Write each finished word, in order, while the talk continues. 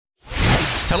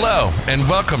Hello, and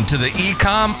welcome to the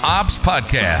eCom Ops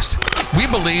Podcast. We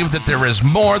believe that there is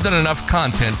more than enough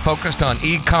content focused on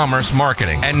e-commerce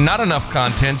marketing and not enough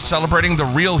content celebrating the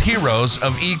real heroes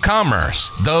of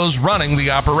e-commerce, those running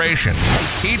the operation.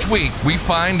 Each week, we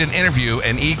find and interview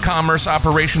an e-commerce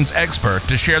operations expert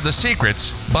to share the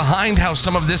secrets behind how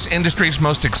some of this industry's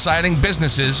most exciting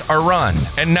businesses are run.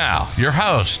 And now, your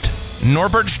host,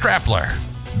 Norbert Strappler,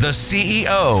 the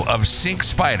CEO of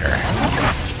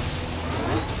SyncSpider.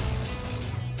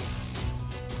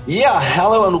 Yeah,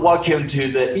 hello and welcome to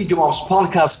the eCom Ops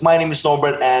Podcast. My name is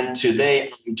Norbert, and today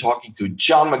I'm talking to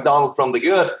John MacDonald from The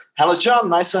Good. Hello, John.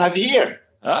 Nice to have you here.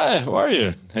 Hi, how are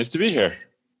you? Nice to be here.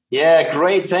 Yeah,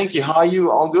 great. Thank you. How are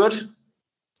you? All good?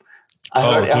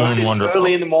 I heard it's wonderful.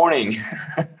 Early in the morning.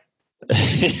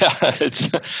 Yeah, it's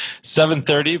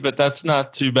 7:30, but that's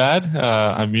not too bad.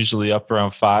 I'm usually up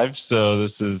around 5, so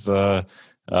this is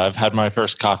I've had my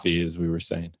first coffee, as we were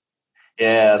saying.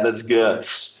 Yeah, that's good.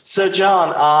 So,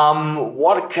 John,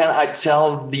 what can I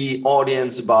tell the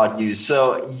audience about you?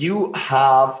 So, you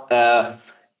have a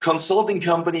consulting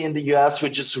company in the US,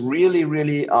 which is really,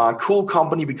 really a cool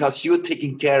company because you're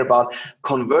taking care about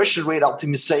conversion rate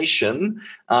optimization,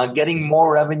 getting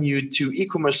more revenue to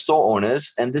e-commerce store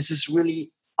owners, and this is really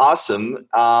awesome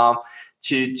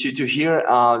to hear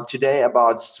today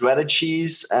about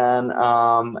strategies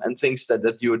and things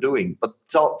that you're doing. But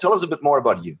tell us a bit more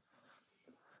about you.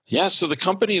 Yeah, so the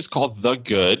company is called The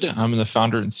Good. I'm the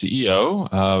founder and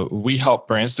CEO. We help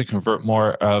brands to convert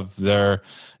more of their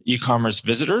e-commerce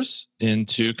visitors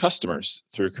into customers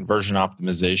through conversion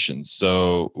optimization.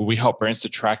 So we help brands to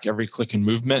track every click and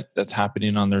movement that's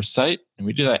happening on their site. And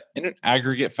we do that in an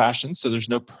aggregate fashion, so there's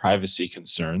no privacy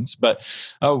concerns. But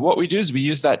what we do is we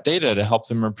use that data to help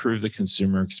them improve the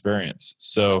consumer experience.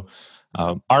 So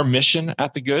our mission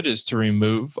at The Good is to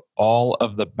remove all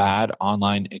of the bad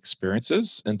online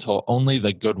experiences until only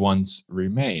the good ones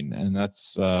remain. And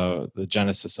that's the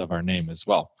genesis of our name as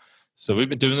well. So we've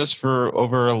been doing this for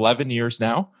over 11 years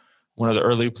now, one of the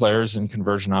early players in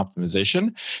conversion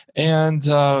optimization. And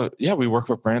we work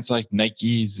with brands like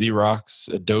Nike, Xerox,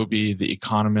 Adobe, The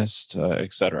Economist,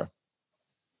 et cetera.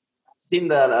 In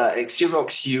that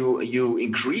Xerox, you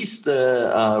increased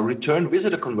the return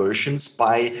visitor conversions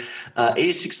by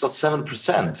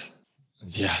 86.7%.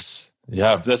 Yes.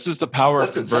 Yeah, this is the power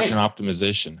of conversion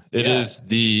optimization. It is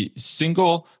the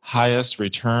single highest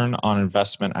return on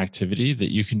investment activity that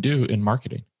you can do in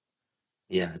marketing.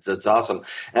 Yeah, that's awesome.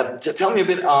 Tell me a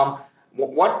bit,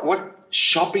 what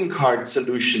shopping cart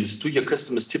solutions do your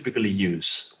customers typically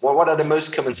use? What are the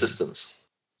most common systems?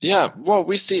 Yeah, well,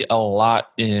 we see a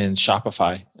lot in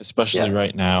Shopify, especially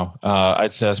right now.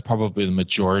 I'd say that's probably the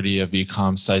majority of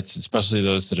e-com sites, especially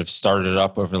those that have started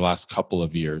up over the last couple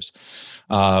of years.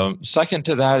 Second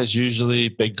to that is usually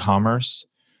BigCommerce.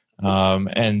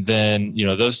 And then,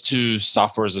 those two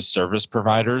software as a service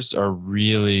providers are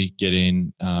really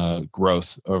getting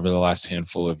growth over the last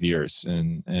handful of years.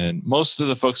 And most of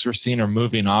the folks we're seeing are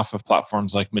moving off of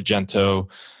platforms like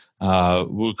Magento.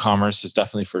 WooCommerce is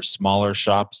definitely for smaller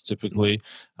shops typically,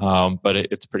 but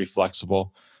it's pretty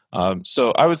flexible.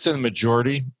 So I would say the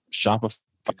majority, Shopify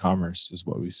commerce is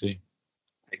what we see.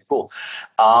 Cool.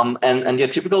 And your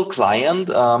typical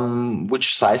client,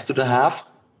 which size do they have?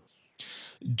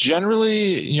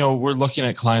 Generally, we're looking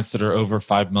at clients that are over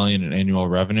 5 million in annual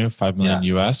revenue, 5 million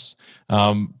US.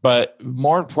 But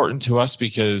more important to us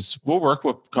because we'll work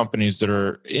with companies that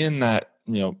are in that,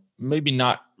 maybe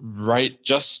not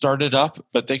just started up,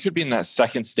 but they could be in that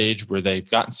second stage where they've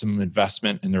gotten some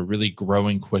investment and they're really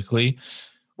growing quickly.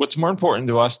 What's more important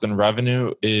to us than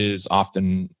revenue is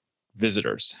often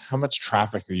visitors. How much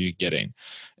traffic are you getting?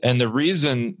 And the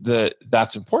reason that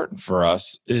that's important for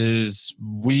us is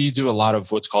we do a lot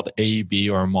of what's called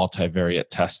A/B or multivariate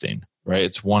testing, right?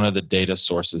 It's one of the data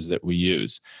sources that we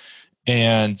use.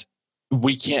 And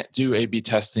we can't do A/B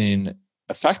testing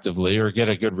effectively or get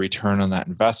a good return on that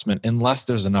investment unless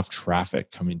there's enough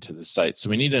traffic coming to the site. So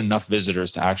we need enough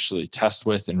visitors to actually test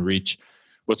with and reach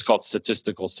what's called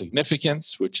statistical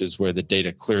significance, which is where the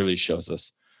data clearly shows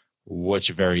us which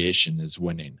variation is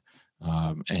winning.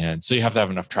 And so you have to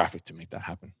have enough traffic to make that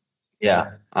happen.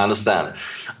 Yeah, I understand.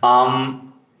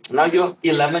 Now you're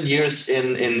 11 years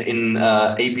in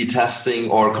A/B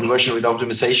testing or conversion rate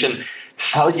optimization.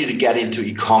 How did you get into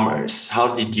e-commerce?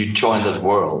 How did you join that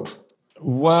world?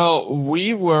 Well,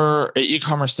 we were an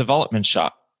e-commerce development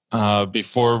shop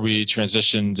before we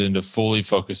transitioned into fully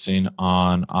focusing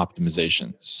on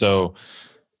optimization. So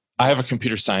I have a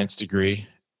computer science degree,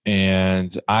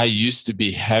 And I used to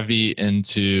be heavy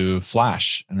into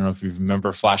Flash. I don't know if you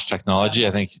remember Flash technology.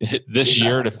 I think this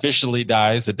year it officially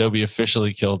dies. Adobe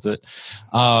officially killed it.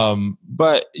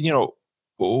 But,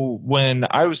 when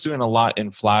I was doing a lot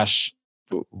in Flash,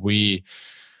 we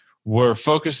were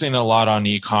focusing a lot on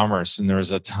e-commerce, and there was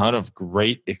a ton of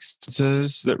great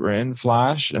extensions that were in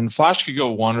Flash. And Flash could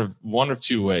go one of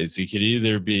two ways. It could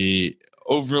either be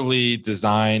overly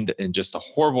designed and just a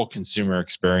horrible consumer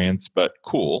experience, but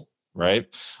cool, right?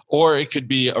 Or it could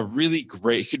be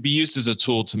it could be used as a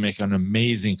tool to make an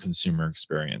amazing consumer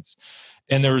experience.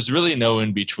 And there was really no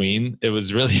in between. It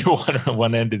was really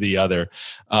one end to the other,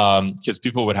 because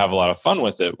people would have a lot of fun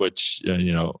with it, which,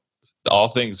 all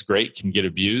things great can get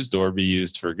abused or be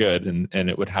used for good, and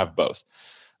it would have both.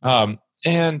 When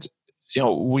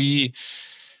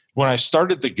I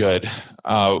started the good,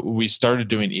 we started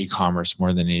doing e-commerce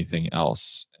more than anything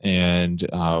else. And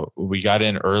we got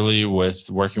in early with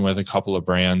working with a couple of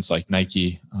brands like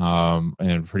Nike,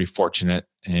 and pretty fortunate.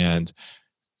 And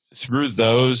through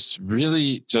those,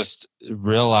 really just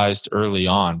realized early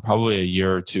on, probably a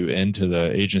year or two into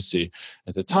the agency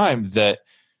at the time, that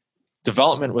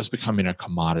development was becoming a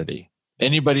commodity.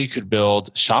 Anybody could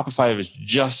build. Shopify was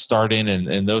just starting,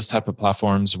 and those type of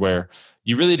platforms where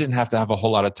you really didn't have to have a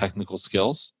whole lot of technical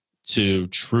skills to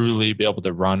truly be able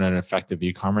to run an effective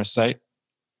e-commerce site.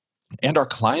 And our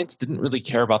clients didn't really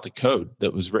care about the code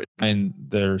that was written in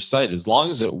their site. As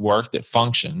long as it worked, it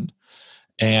functioned,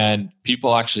 and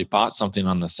people actually bought something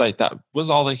on the site, that was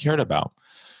all they cared about.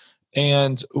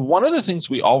 And one of the things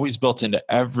we always built into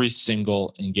every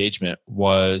single engagement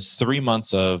was 3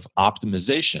 months of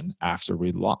optimization after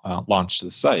we launched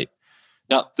the site.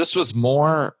 Now, this was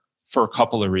more for a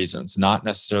couple of reasons, not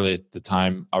necessarily at the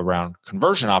time around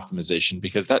conversion optimization,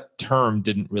 because that term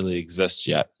didn't really exist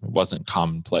yet. It wasn't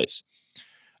commonplace.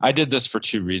 I did this for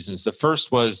two reasons. The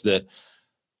first was that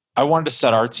I wanted to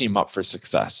set our team up for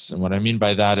success. And what I mean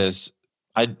by that is,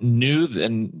 I knew that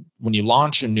when you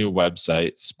launch a new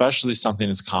website, especially something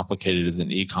as complicated as an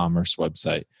e-commerce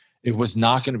website, it was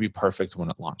not going to be perfect when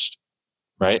it launched,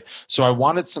 right? So I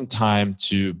wanted some time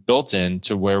built in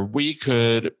to where we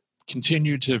could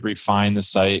continue to refine the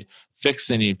site,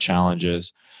 fix any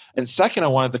challenges. And second, I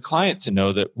wanted the client to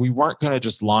know that we weren't going to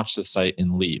just launch the site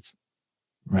and leave,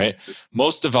 right?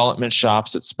 Most development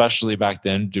shops, especially back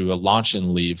then, do a launch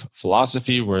and leave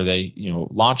philosophy where they,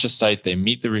 launch a site, they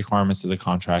meet the requirements of the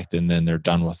contract, and then they're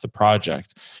done with the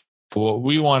project. But what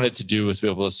we wanted to do was be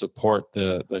able to support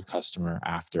the customer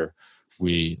after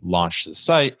we launched the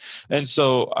site. And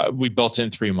so we built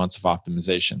in 3 months of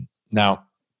optimization. Now,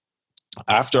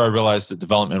 after I realized that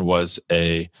development was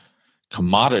a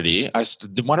commodity, I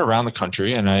went around the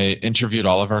country and I interviewed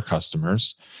all of our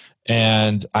customers.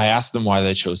 And I asked them why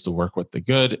they chose to work with the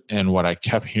good. And what I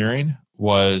kept hearing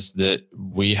was that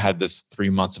we had this 3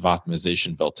 months of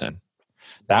optimization built in.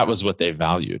 That was what they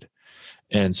valued.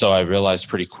 And so I realized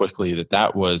pretty quickly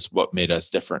that was what made us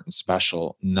different and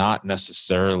special, not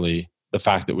necessarily the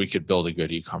fact that we could build a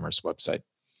good e-commerce website.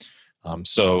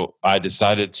 So I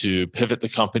decided to pivot the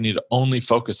company to only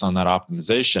focus on that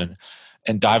optimization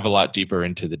and dive a lot deeper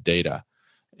into the data.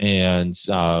 And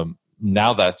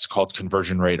now that's called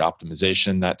conversion rate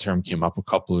optimization. That term came up a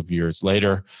couple of years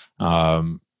later.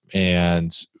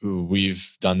 And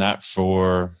we've done that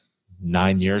for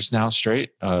 9 years now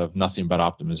straight of nothing but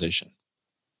optimization.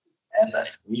 And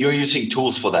you're using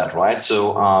tools for that, right?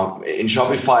 So in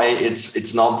Shopify,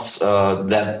 it's not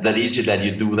that easy that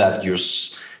you do that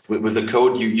with the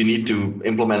code. You need to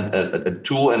implement a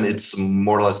tool, and it's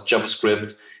more or less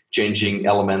JavaScript, changing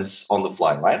elements on the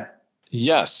fly, right?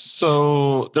 Yes.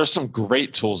 So there's some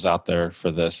great tools out there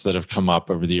for this that have come up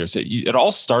over the years. It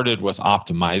all started with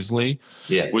Optimizely,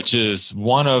 which is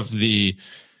one of the,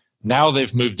 now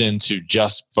they've moved into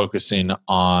just focusing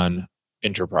on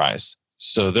enterprise.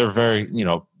 So they're very,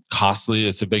 costly.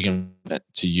 It's a big investment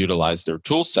to utilize their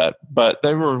tool set, but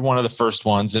they were one of the first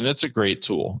ones, and it's a great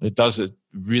tool. It does it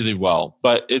really well,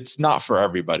 but it's not for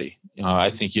everybody. I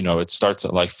think, it starts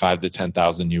at like 5,000 to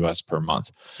 10,000 US per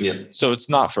month. Yeah. So it's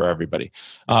not for everybody.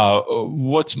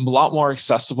 What's a lot more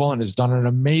accessible and has done an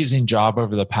amazing job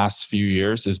over the past few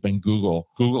years has been Google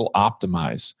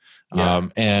Optimize. Yeah.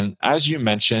 And as you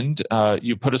mentioned,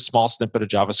 you put a small snippet of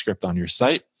JavaScript on your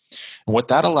site. And what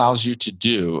that allows you to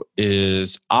do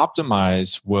is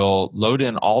Optimize will load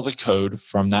in all the code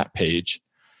from that page,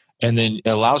 and then it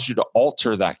allows you to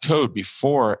alter that code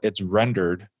before it's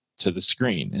rendered to the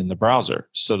screen in the browser.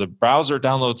 So the browser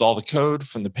downloads all the code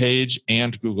from the page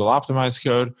and Google Optimize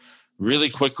code. Really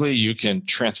quickly, you can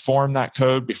transform that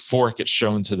code before it gets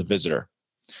shown to the visitor.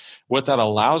 what that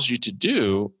allows you to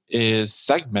do is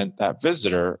segment that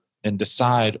visitor and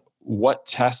decide what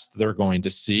tests they're going to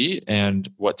see and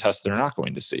what tests they're not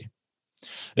going to see.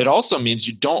 It also means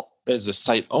you don't, as a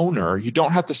site owner, you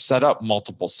don't have to set up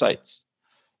multiple sites.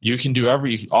 You can do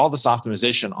all this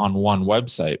optimization on one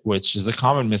website, which is a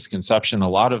common misconception. A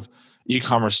lot of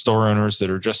e-commerce store owners that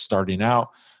are just starting out,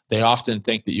 they often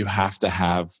think that you have to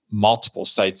have multiple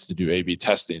sites to do A/B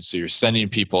testing. So you're sending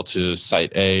people to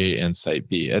site A and site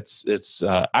B. It's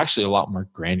actually a lot more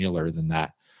granular than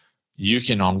that. You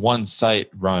can, on one site,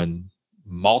 run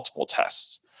multiple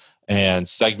tests and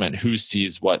segment who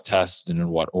sees what test and in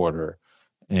what order.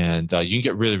 And you can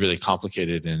get really, really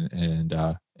complicated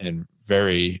and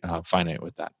very finite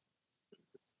with that.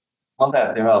 Well,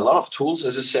 there are a lot of tools,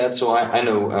 as I said. So I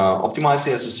know Optimize,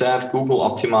 as I said, Google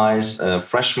Optimize,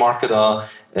 Fresh Marketer,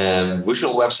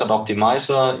 Visual Website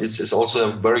Optimizer is also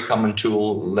a very common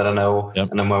tool that I know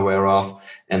and I'm aware of.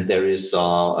 And there is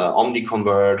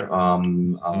OmniConvert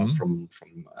from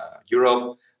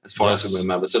Europe, as far as I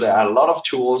remember. So there are a lot of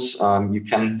tools. You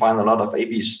can find a lot of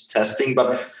A/B testing,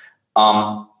 but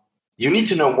you need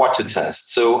to know what to test.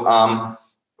 So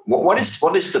what is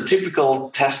the typical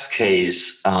test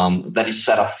case that is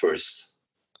set up first?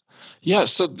 Yeah,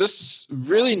 so this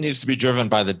really needs to be driven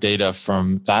by the data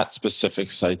from that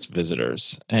specific site's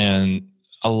visitors. And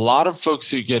a lot of folks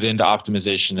who get into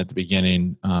optimization at the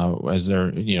beginning, as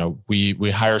they're,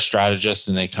 we hire strategists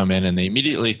and they come in and they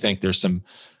immediately think there's some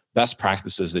best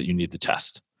practices that you need to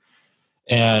test.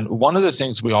 And one of the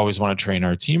things we always want to train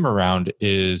our team around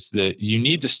is that you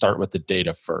need to start with the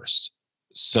data first.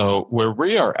 So where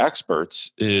we are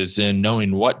experts is in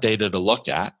knowing what data to look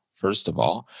at, first of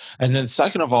all. And then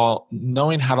second of all,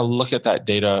 knowing how to look at that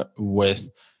data with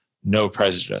no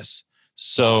prejudice.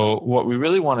 So what we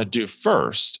really want to do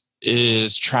first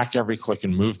is track every click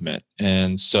and movement.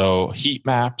 And so heat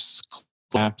maps,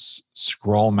 maps,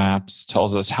 scroll maps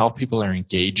tells us how people are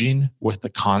engaging with the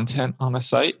content on a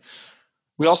site.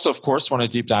 We also, of course, want to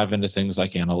deep dive into things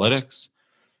like analytics.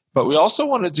 But we also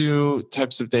want to do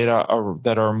types of data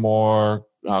that are more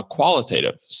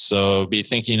qualitative. So be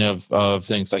thinking of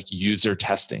things like user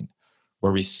testing,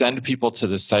 where we send people to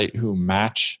the site who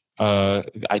match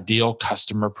ideal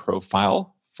customer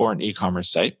profile for an e-commerce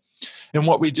site. And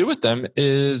what we do with them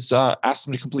is ask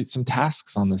them to complete some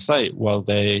tasks on the site while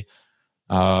they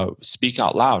speak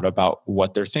out loud about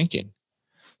what they're thinking.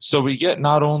 So we get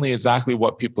not only exactly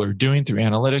what people are doing through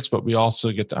analytics, but we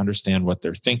also get to understand what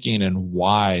they're thinking and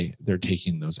why they're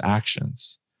taking those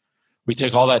actions. We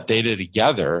take all that data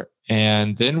together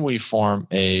and then we form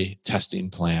a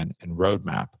testing plan and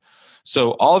roadmap.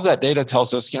 So all of that data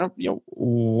tells us,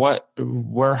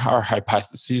 where our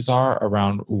hypotheses are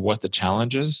around what the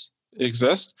challenges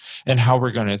exist and how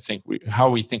we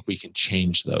think we can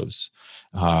change those.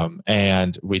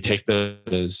 And we take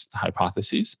those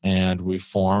hypotheses and we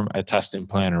form a testing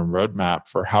plan and roadmap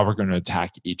for how we're going to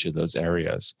attack each of those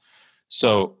areas.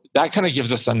 So that kind of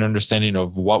gives us an understanding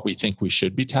of what we think we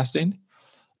should be testing.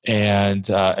 And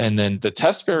then the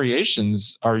test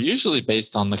variations are usually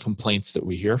based on the complaints that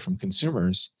we hear from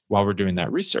consumers while we're doing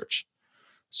that research.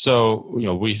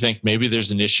 So, we think maybe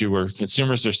there's an issue where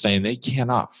consumers are saying they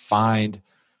cannot find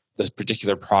the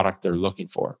particular product they're looking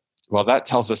for. Well, that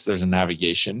tells us there's a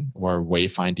navigation or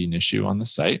wayfinding issue on the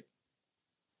site.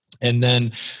 And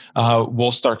then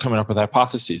we'll start coming up with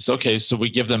hypotheses. Okay, so we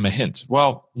give them a hint.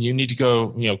 Well, you need to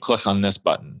go, click on this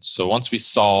button. So once we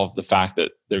solve the fact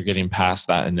that they're getting past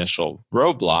that initial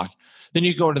roadblock, then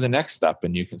you go to the next step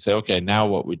and you can say, okay, now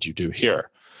what would you do here?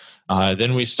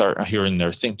 Then we start hearing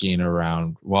their thinking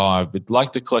around, well, I would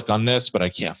like to click on this, but I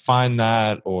can't find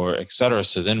that, or et cetera.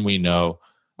 So then we know,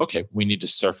 okay, we need to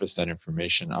surface that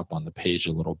information up on the page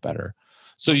a little better.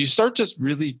 So you start just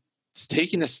really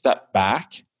taking a step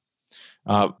back.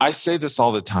 I say this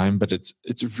all the time, but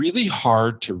it's really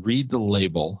hard to read the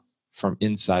label from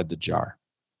inside the jar.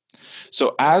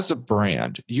 So as a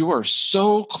brand, you are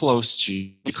so close to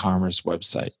your e-commerce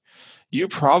website. You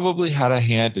probably had a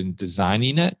hand in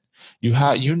designing it.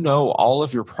 You know all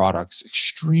of your products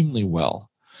extremely well.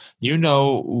 You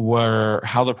know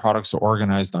how the products are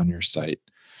organized on your site.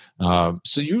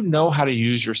 So you know how to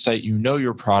use your site. You know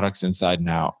your products inside and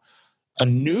out. A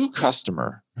new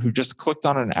customer who just clicked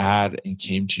on an ad and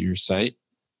came to your site,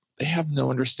 they have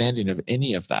no understanding of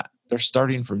any of that. They're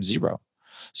starting from zero.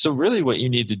 So really what you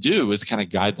need to do is kind of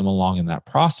guide them along in that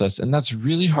process. And that's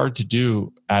really hard to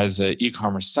do as an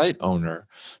e-commerce site owner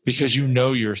because you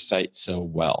know your site so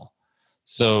well.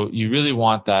 So you really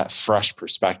want that fresh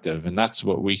perspective. And that's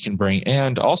what we can bring.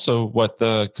 And also what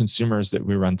the consumers that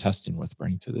we run testing with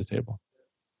bring to the table.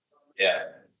 Yeah.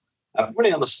 I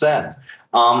really understand.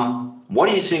 What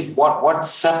do you think? What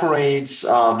separates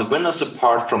the winners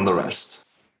apart from the rest?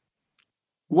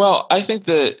 Well, I think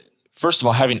that first of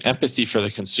all, having empathy for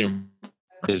the consumer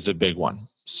is a big one.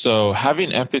 So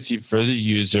having empathy for the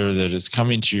user that is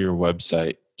coming to your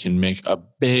website can make a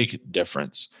big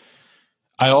difference.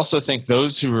 I also think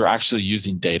those who are actually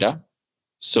using data.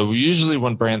 So usually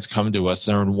when brands come to us,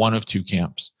 they're in one of two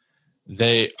camps.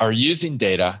 They are using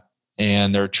data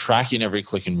and they're tracking every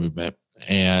click and movement,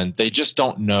 and they just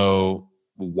don't know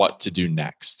what to do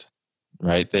next,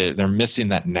 right? They're missing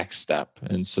that next step.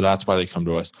 And so that's why they come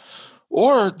to us.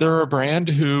 Or they're a brand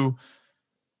who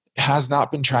has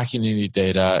not been tracking any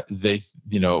data. They,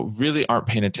 really aren't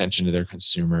paying attention to their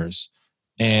consumers,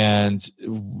 and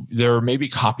they're maybe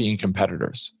copying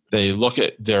competitors. They look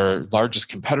at their largest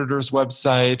competitor's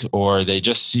website, or they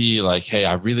just see like, hey,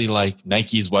 I really like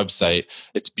Nike's website.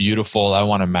 It's beautiful. I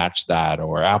want to match that,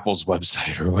 or Apple's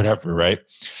website or whatever, right?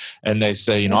 And they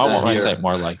say, I want my site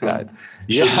more like that.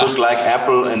 Should look like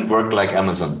Apple and work like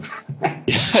Amazon.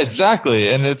 Yeah, exactly.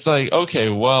 And it's like, okay,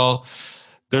 well,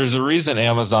 there's a reason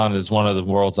Amazon is one of the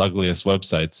world's ugliest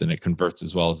websites, and it converts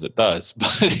as well as it does.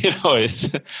 But it's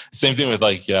same thing with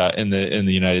like in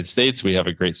the United States, we have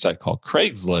a great site called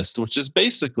Craigslist, which is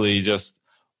basically just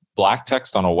black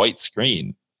text on a white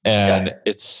screen, and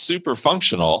it's super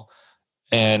functional,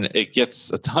 and it gets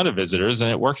a ton of visitors,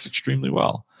 and it works extremely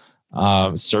well.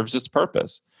 It serves its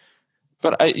purpose.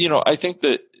 But I think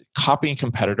that copying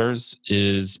competitors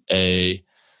is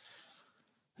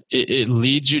it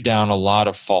leads you down a lot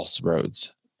of false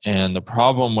roads. And the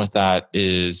problem with that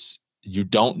is you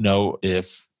don't know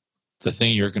if the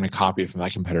thing you're going to copy from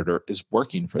that competitor is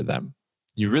working for them.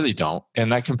 You really don't.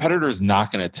 And that competitor is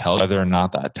not going to tell whether or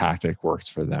not that tactic works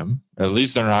for them. At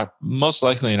least they're not, most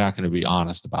likely not going to be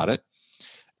honest about it.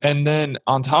 And then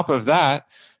on top of that,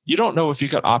 you don't know if you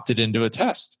got opted into a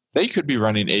test. They could be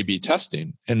running A/B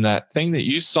testing, and that thing that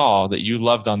you saw that you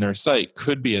loved on their site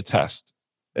could be a test.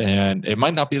 And it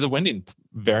might not be the winning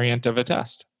variant of a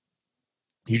test.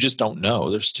 You just don't know.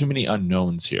 There's too many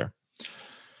unknowns here.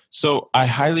 So I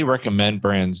highly recommend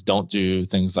brands don't do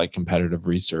things like competitive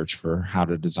research for how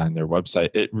to design their website.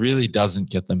 It really doesn't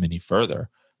get them any further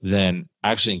than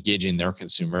actually engaging their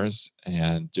consumers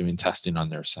and doing testing on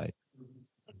their site.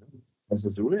 That's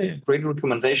a really great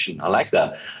recommendation. I like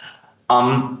that.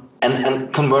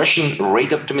 And conversion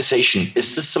rate optimization,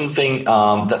 is this something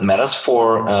that matters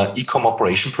for e-com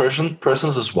operation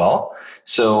persons as well?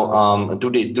 So do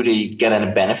they get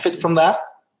any benefit from that?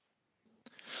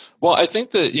 Well, I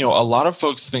think that a lot of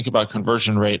folks think about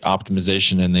conversion rate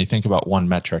optimization and they think about one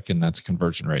metric, and that's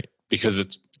conversion rate because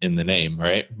it's in the name,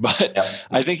 right? But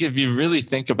I think if you really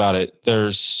think about it,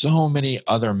 there's so many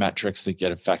other metrics that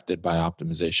get affected by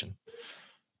optimization.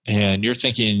 And you're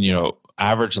thinking,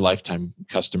 average lifetime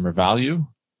customer value,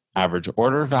 average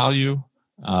order value.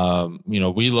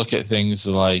 We look at things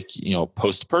like,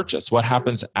 post-purchase. What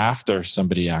happens after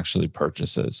somebody actually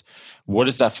purchases? What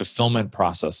does that fulfillment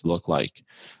process look like?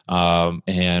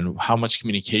 And how much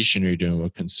communication are you doing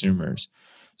with consumers?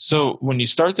 So when you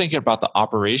start thinking about the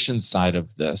operations side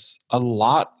of this, a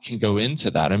lot can go into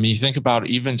that. I mean, you think about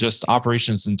even just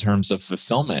operations in terms of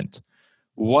fulfillment.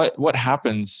 What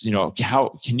happens,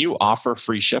 how can you offer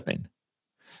free shipping?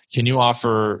 Can you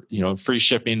offer, free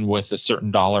shipping with a certain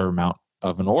dollar amount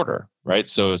of an order, right?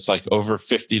 So it's like over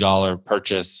 $50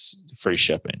 purchase, free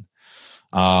shipping.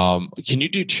 Can you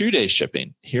do 2-day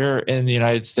shipping? Here in the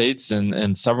United States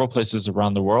and several places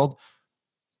around the world,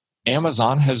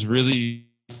 Amazon has really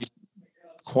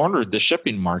cornered the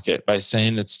shipping market by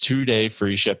saying it's 2-day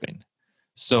free shipping.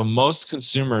 So most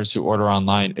consumers who order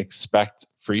online expect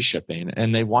free shipping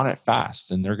and they want it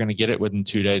fast, and they're going to get it within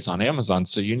 2 days on Amazon.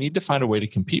 So you need to find a way to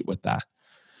compete with that.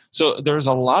 So there's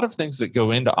a lot of things that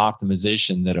go into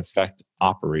optimization that affect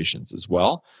operations as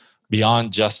well,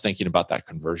 beyond just thinking about that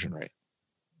conversion rate.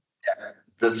 Yeah,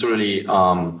 that's really,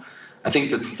 I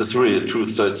think that's really the truth.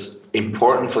 So it's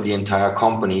important for the entire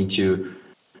company to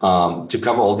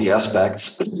cover all the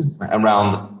aspects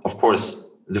around, of course,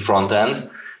 the front end,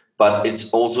 but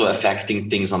it's also affecting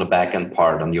things on the back end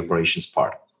part, on the operations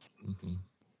part.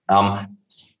 Mm-hmm.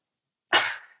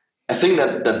 I think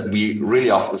that we really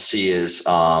often see is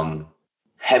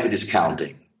heavy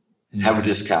discounting, heavy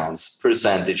discounts,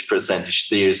 percentage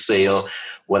their sale.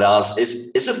 What else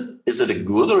is it a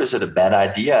good or is it a bad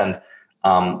idea?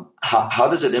 And how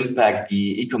does it impact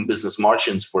the e-com business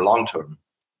margins for long term?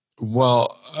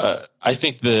 Well, I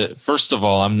think first of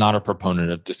all, I'm not a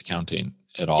proponent of discounting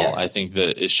at all. Yeah. I think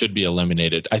that it should be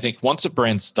eliminated. I think once a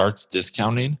brand starts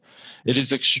discounting, it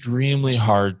is extremely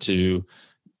hard to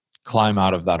climb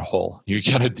out of that hole.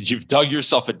 You've dug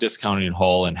yourself a discounting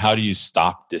hole, and how do you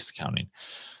stop discounting?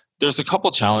 There's a couple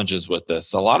challenges with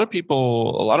this. A lot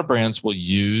of brands will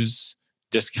use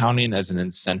discounting as an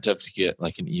incentive to get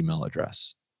like an email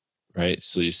address, right?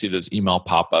 So you see those email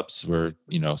pop-ups where,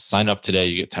 sign up today,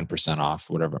 you get 10% off,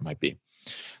 whatever it might be.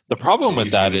 The problem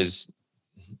with that is,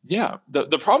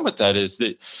 the problem with that is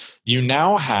that you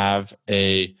now have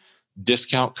a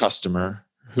discount customer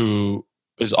who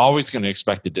is always going to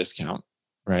expect a discount,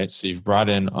 right? So you've brought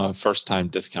in a first-time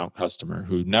discount customer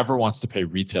who never wants to pay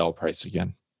retail price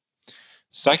again.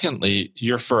 Secondly,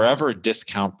 you're forever a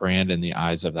discount brand in the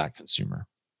eyes of that consumer,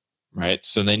 right?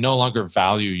 So they no longer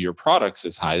value your products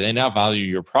as high. They now value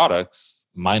your products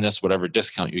minus whatever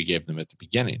discount you gave them at the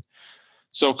beginning.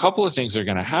 So a couple of things are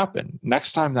going to happen.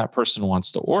 Next time that person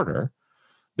wants to order,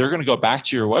 they're going to go back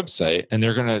to your website and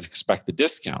they're going to expect the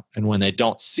discount. And when they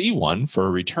don't see one for a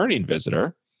returning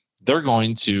visitor, they're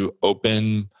going to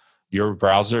open your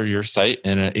browser, your site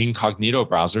in an incognito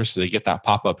browser so they get that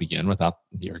pop-up again without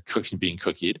your cookie being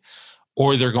cookied.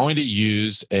 Or they're going to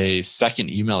use a second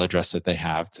email address that they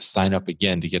have to sign up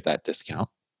again to get that discount,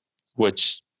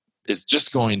 which is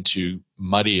just going to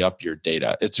muddy up your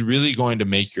data. It's really going to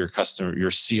make your customer, your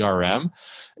CRM,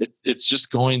 it's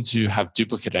just going to have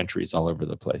duplicate entries all over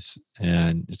the place.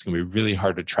 And it's going to be really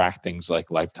hard to track things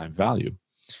like lifetime value.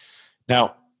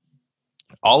 Now,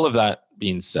 all of that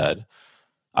being said,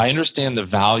 I understand the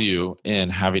value in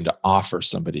having to offer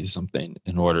somebody something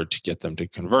in order to get them to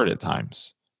convert at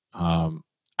times.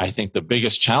 I think the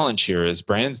biggest challenge here is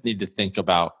brands need to think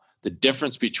about the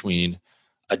difference between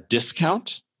a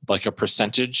discount, like a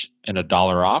percentage and a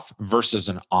dollar off, versus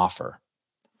an offer.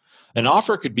 An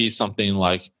offer could be something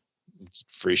like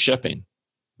free shipping,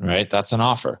 right? That's an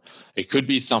offer. It could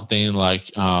be something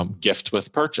like gift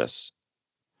with purchase.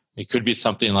 It could be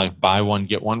something like buy one,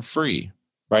 get one free,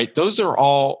 right? Those are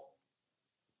all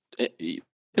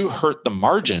do hurt the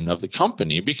margin of the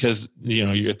company because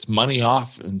it's money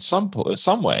off in some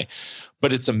way,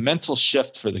 but it's a mental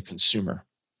shift for the consumer.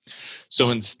 So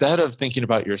instead of thinking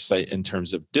about your site in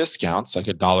terms of discounts, like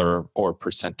 $1 or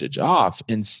percentage off,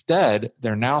 instead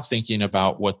they're now thinking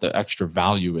about what the extra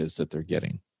value is that they're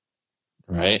getting,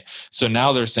 right? So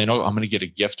now they're saying, "Oh, I'm going to get a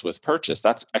gift with purchase."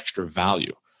 That's extra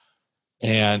value.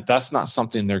 And that's not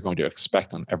something they're going to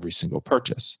expect on every single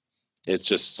purchase. It's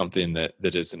just something that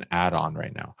is an add-on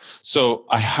right now. So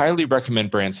I highly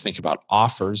recommend brands think about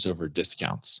offers over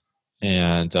discounts.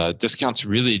 And discounts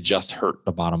really just hurt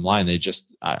the bottom line.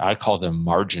 I call them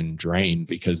margin drain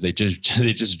because they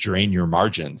just drain your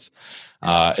margins.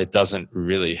 It doesn't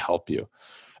really help you.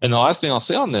 And the last thing I'll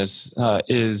say on this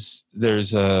is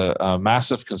there's a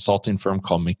massive consulting firm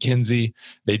called McKinsey.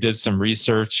 They did some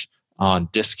research on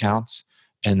discounts,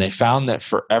 and they found that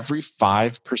for every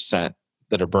 5%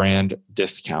 that a brand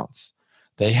discounts,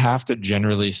 they have to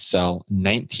generally sell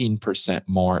 19%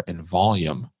 more in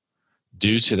volume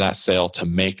due to that sale to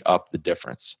make up the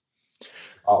difference.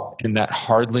 Oh. And that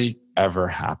hardly ever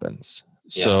happens.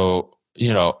 Yeah. So,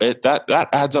 that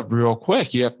adds up real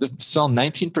quick. You have to sell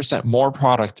 19% more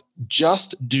product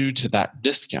just due to that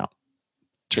discount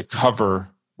to cover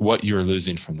what you're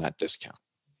losing from that discount.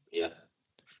 Yeah.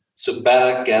 So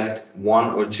better get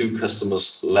one or two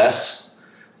customers less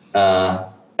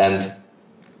and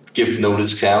give no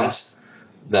discount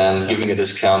than giving a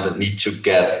discount and need to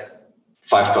get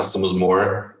 5 customers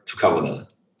more to cover that.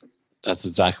 That's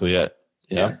exactly it.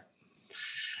 Yeah.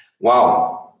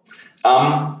 Wow.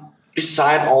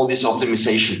 Beside all this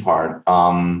optimization part,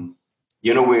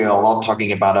 we are a lot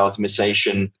talking about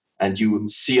optimization, and you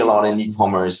see a lot in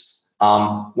e-commerce.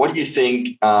 What do you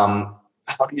think?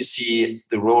 How do you see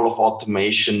the role of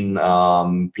automation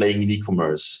playing in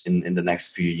e-commerce in the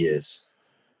next few years?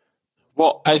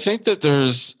 Well, I think that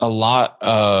there's a lot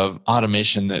of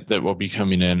automation that will be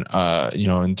coming in,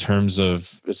 in terms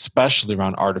of, especially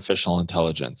around artificial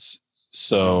intelligence.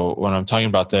 So what I'm talking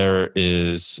about there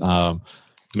is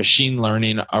machine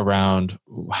learning around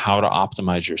how to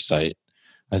optimize your site.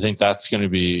 I think that's going to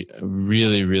be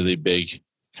really, really big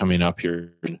coming up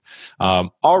here.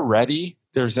 Already,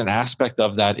 there's an aspect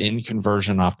of that in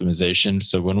conversion optimization.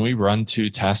 So when we run 2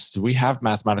 tests, we have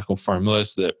mathematical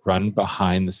formulas that run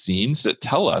behind the scenes that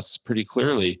tell us pretty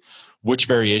clearly which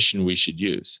variation we should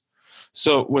use.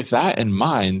 So with that in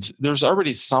mind, there's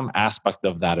already some aspect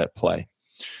of that at play.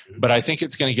 But I think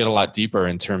it's going to get a lot deeper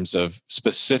in terms of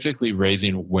specifically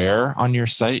raising where on your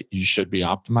site you should be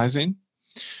optimizing.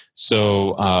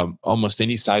 So almost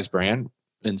any size brand,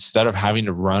 instead of having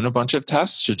to run a bunch of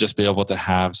tests, should just be able to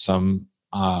have some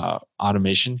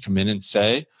automation come in and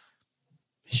say,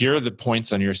 here are the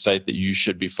points on your site that you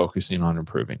should be focusing on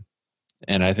improving.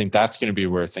 And I think that's going to be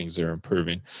where things are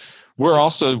improving.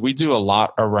 We do a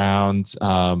lot around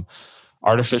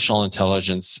artificial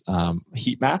intelligence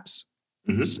heat maps.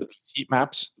 Mm-hmm. So these heat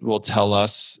maps will tell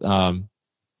us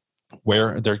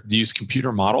where they use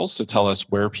computer models to tell us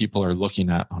where people are looking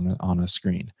at on a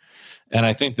screen. And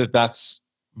I think that that's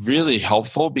really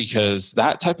helpful because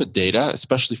that type of data,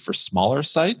 especially for smaller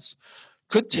sites,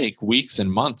 could take weeks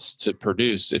and months to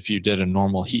produce if you did a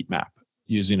normal heat map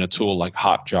using a tool like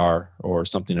Hotjar or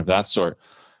something of that sort.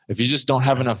 If you just don't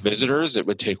have enough visitors, it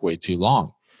would take way too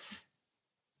long.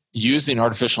 Using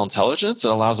artificial intelligence,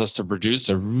 it allows us to produce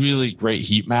a really great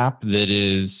heat map that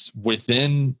is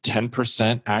within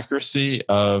 10% accuracy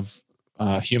of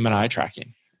human eye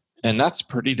tracking. And that's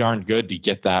pretty darn good to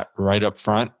get that right up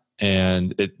front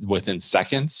and within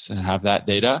seconds and have that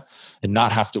data and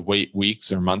not have to wait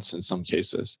weeks or months in some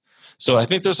cases. So I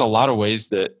think there's a lot of ways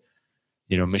that,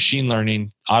 machine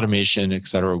learning, automation, et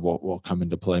cetera, will come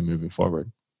into play moving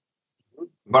forward.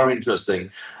 Very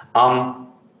interesting.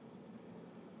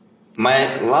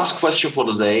 My last question for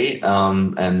today,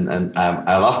 and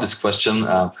I love this question.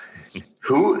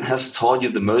 Who has taught you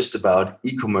the most about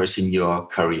e-commerce in your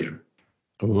career?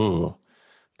 Ooh,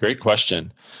 great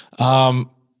question.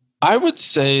 I would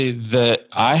say that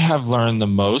I have learned the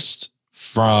most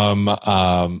from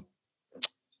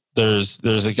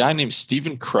there's a guy named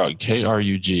Stephen Krug, Krug,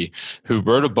 who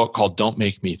wrote a book called Don't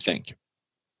Make Me Think.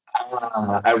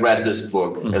 I read this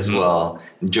book as well.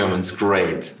 In German, it's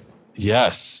great.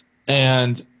 Yes.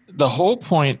 And the whole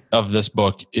point of this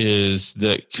book is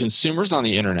that consumers on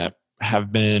the internet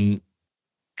have been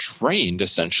trained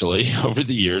essentially over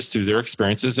the years through their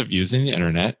experiences of using the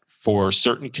internet for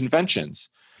certain conventions.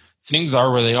 Things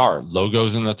are where they are.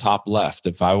 Logos in the top left.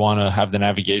 If I want to have the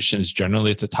navigation, it's generally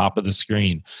at the top of the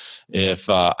screen. If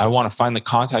I want to find the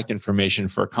contact information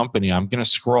for a company, I'm going to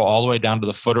scroll all the way down to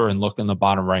the footer and look in the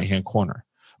bottom right-hand corner.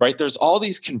 Right? There's all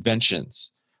these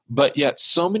conventions, but yet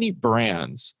so many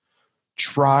brands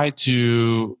try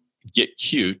to get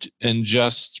cute and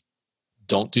just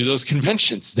don't do those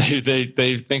conventions. They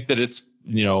think that it's,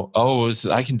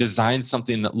 I can design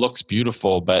something that looks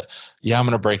beautiful, but I'm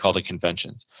going to break all the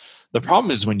conventions. The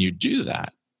problem is when you do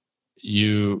that,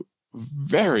 you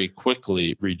very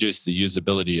quickly reduce the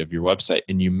usability of your website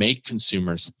and you make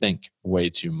consumers think way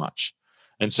too much.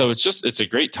 And so it's a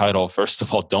great title. First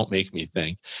of all, Don't Make Me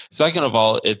Think. Second of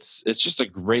all, it's just a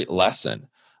great lesson.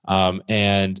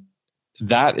 And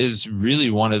that is really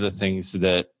one of the things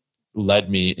that led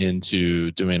me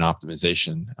into doing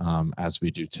optimization as we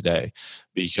do today,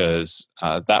 because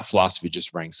that philosophy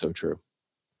just rang so true.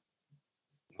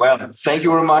 Well, thank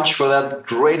you very much for that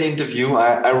great interview.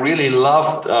 I really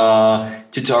loved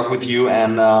to talk with you.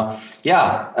 And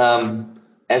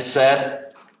as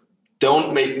said,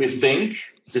 Don't Make Me Think.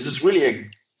 This is really a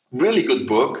really good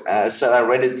book. As said, I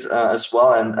read it as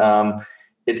well. And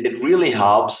it really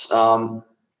helps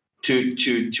to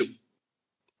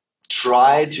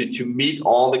try to meet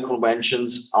all the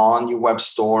conventions on your web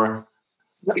store.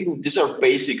 These are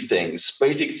basic things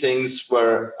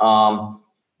where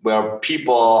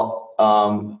people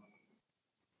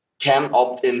can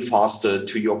opt in faster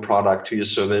to your product, to your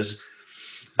service.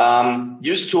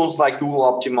 Use tools like Google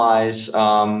Optimize.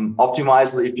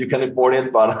 Optimize if you can afford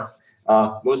it, but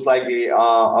most likely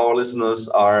our listeners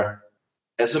are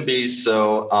SMBs,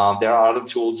 so there are other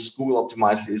tools. Google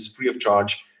Optimize is free of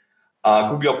charge.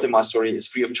 Google Optimize, is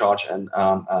free of charge, and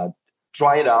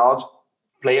try it out.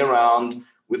 Play around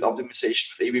with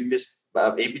optimization,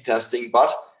 with A/B testing,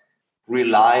 but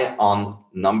rely on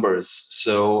numbers.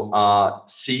 So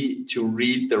see to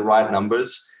read the right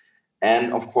numbers.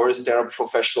 And of course, there are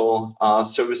professional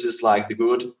services like The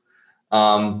Good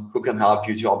who can help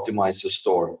you to optimize your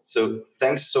store. So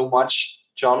thanks so much,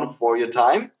 John, for your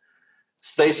time.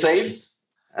 Stay safe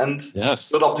and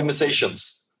good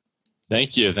optimizations.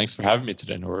 Thank you. Thanks for having me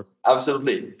today, Norbert.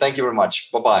 Absolutely. Thank you very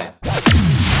much. Bye-bye.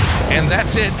 And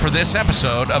that's it for this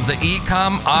episode of the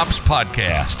eCom Ops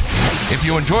Podcast. If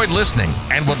you enjoyed listening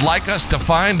and would like us to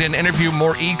find and interview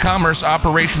more e-commerce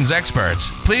operations experts,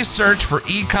 please search for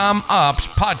eCom Ops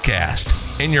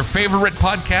Podcast in your favorite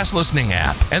podcast listening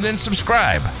app, and then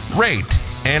subscribe, rate,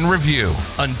 and review.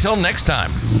 Until next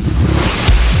time.